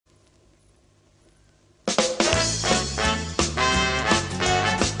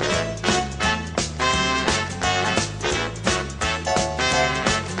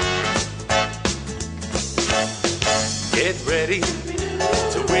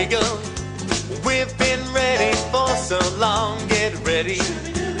wiggle. We've been ready for so long. Get ready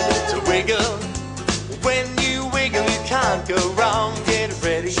to wiggle. When you wiggle, you can't go wrong. Get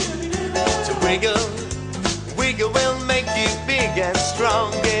ready to wiggle. Wiggle will make you big and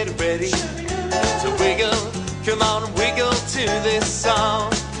strong. Get ready to wiggle. Come on, wiggle to this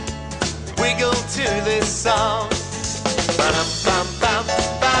song. Wiggle to this song. Ba-dum, bum, bum,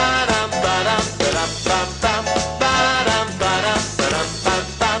 ba-dum, ba-dum, ba-dum, bum, bum, ba-dum, ba-dum, ba-dum, bum,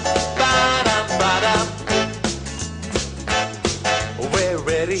 bum, ba-dum, ba-dum. We're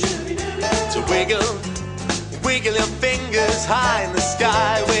ready to wiggle. Wiggle your fingers high in the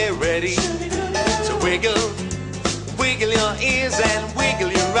sky. We're ready to wiggle. Wiggle your ears and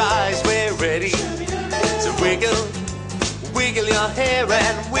wiggle your eyes. We're ready to wiggle. Wiggle your hair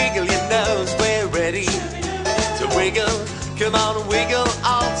and wiggle your nose. We're ready to wiggle. Come on, wiggle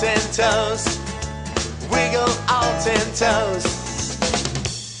all 10 toes. Wiggle all 10 toes.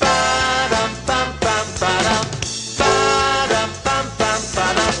 Ba-dum, bum, bum, ba-dum. Ba-dum, bum, bum,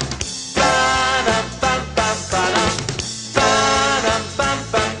 ba-dum. Ba-dum, bum, bum, ba-dum. Ba-dum, bum,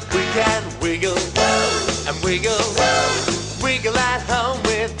 bum. We can wiggle and wiggle. Wiggle at home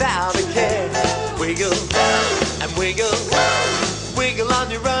without a care. Wiggle and wiggle. Wiggle on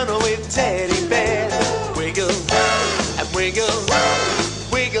your own or with teddy bear. Wiggle and wiggle.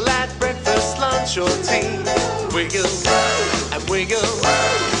 Wiggle at breakfast, lunch or tea. Wiggle and wiggle.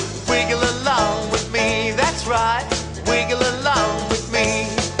 Wiggle along.